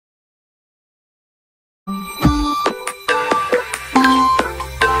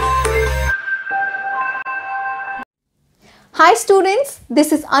Hi students,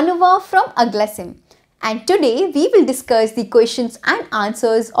 this is Anuva from AglaSem and today we will discuss the questions and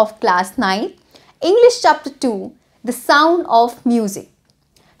answers of class 9, English chapter 2, The Sound of Music.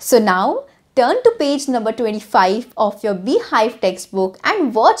 So now turn to page number 25 of your Beehive textbook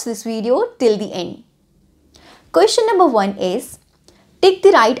and watch this video till the end. Question number 1 is, take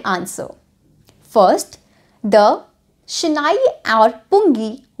the right answer. First, the Shanai or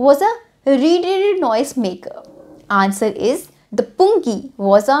Pungi was a reeded noise maker. Answer is the Pungi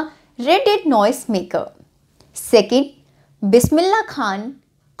was a reeded noise maker. Second, Bismillah Khan,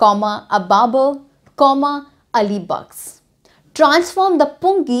 a barber, Ali Bugs transformed the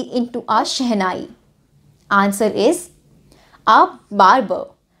Pungi into a Shehnai. Answer is a barber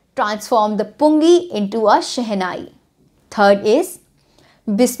transformed the Pungi into a Shehnai. Third is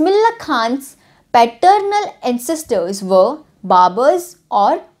Bismillah Khan's paternal ancestors were barbers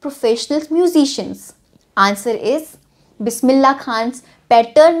or professional musicians. Answer is Bismillah Khan's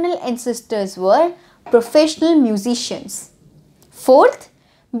paternal ancestors were professional musicians. Fourth,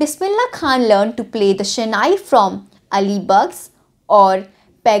 Bismillah Khan learned to play the Shehnai from Ali Bugs or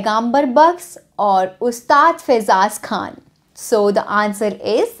Paigambar Bugs or Ustad Faizaz Khan. So the answer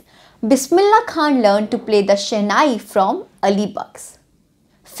is Bismillah Khan learned to play the Shehnai from Ali Bugs.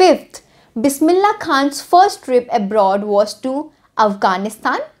 Fifth, Bismillah Khan's first trip abroad was to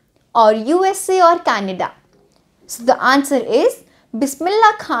Afghanistan or USA or Canada. So the answer is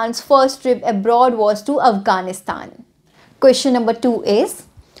Bismillah Khan's first trip abroad was to Afghanistan. Question number 2 is,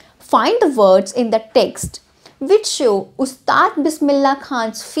 find the words in the text which show Ustad Bismillah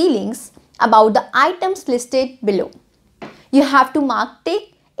Khan's feelings about the items listed below. You have to mark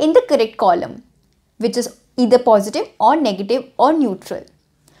tick in the correct column, which is either positive or negative or neutral.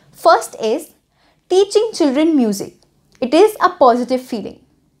 First is teaching children music. It is a positive feeling.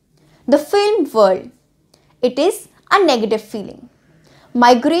 The film world. It is a negative feeling.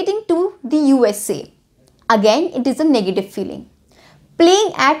 Migrating to the USA. Again, it is a negative feeling.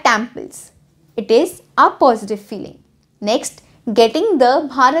 Playing at temples. It is a positive feeling. Next, getting the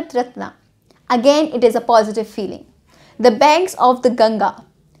Bharat Ratna. Again, it is a positive feeling. The banks of the Ganga.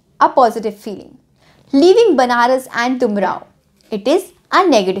 A positive feeling. Leaving Banaras and Dumrao. It is a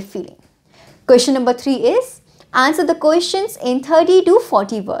negative feeling. Question number 3 is, answer the questions in 30 to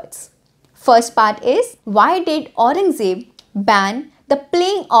 40 words. First part is, why did Aurangzeb ban the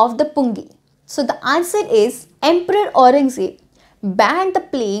playing of the Pungi? So the answer is, Emperor Aurangzeb banned the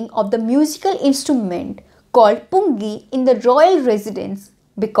playing of the musical instrument called Pungi in the royal residence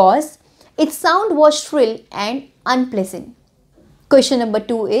because its sound was shrill and unpleasant. Question number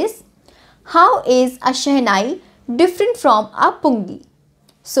 2 is, how is a Shehnai different from a Pungi?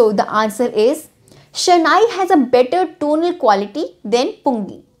 So the answer is, Shehnai has a better tonal quality than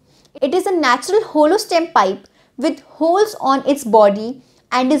Pungi. It is a natural hollow stem pipe with holes on its body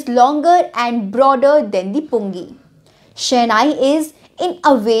and is longer and broader than the Pungi. Shehnai is in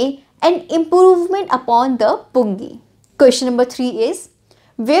a way an improvement upon the Pungi. Question number 3 is,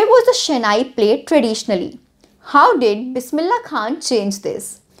 where was the Shehnai played traditionally? How did Bismillah Khan change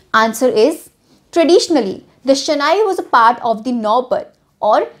this? Answer is, traditionally, the Shehnai was a part of the Naubat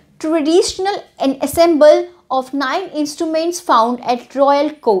or traditional ensemble of 9 instruments found at royal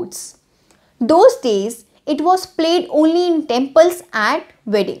courts. Those days, it was played only in temples at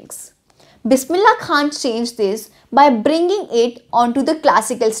weddings. Bismillah Khan changed this by bringing it onto the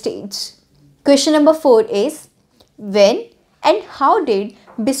classical stage. Question number 4 is, when and how did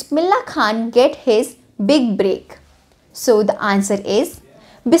Bismillah Khan get his big break? So the answer is,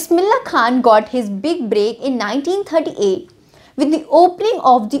 Bismillah Khan got his big break in 1938 with the opening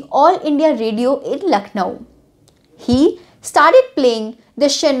of the All India Radio in Lucknow. He started playing the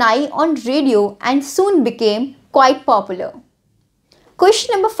Shehnai on radio and soon became quite popular.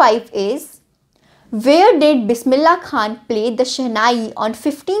 Question number 5 is, where did Bismillah Khan play the Shehnai on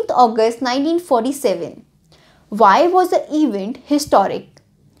 15th August 1947? Why was the event historic?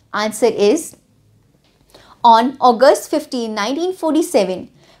 Answer is, on August 15,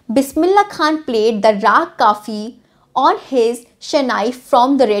 1947, Bismillah Khan played the Rag Kafi on his Shehnai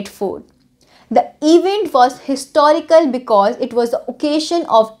from the Red Fort. The event was historical because it was the occasion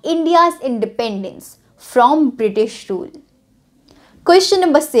of India's independence from British rule. Question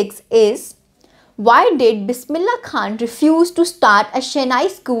number 6 is, why did Bismillah Khan refuse to start a Shehnai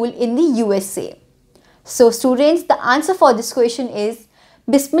school in the USA? So students, the answer for this question is,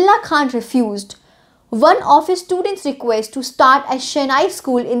 Bismillah Khan refused one of his students' requests to start a Shehnai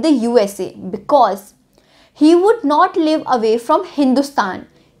school in the USA because he would not live away from Hindustan,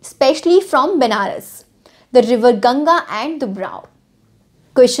 especially from Benares, the river Ganga and the Dumrao.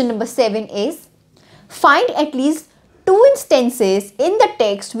 Question number 7 is, find at least two instances in the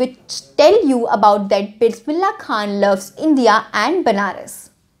text which tell you about that Bismillah Khan loves India and Banaras.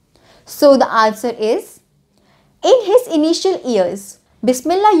 So the answer is, in his initial years,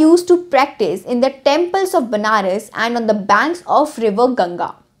 Bismillah used to practice in the temples of Banaras and on the banks of river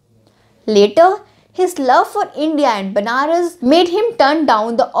Ganga. Later, his love for India and Banaras made him turn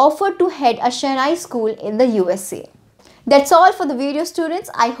down the offer to head a Shahnai school in the USA. That's all for the video, students.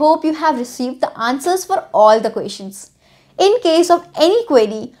 I hope you have received the answers for all the questions. In case of any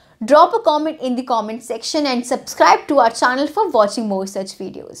query, drop a comment in the comment section and subscribe to our channel for watching more such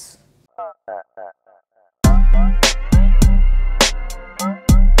videos.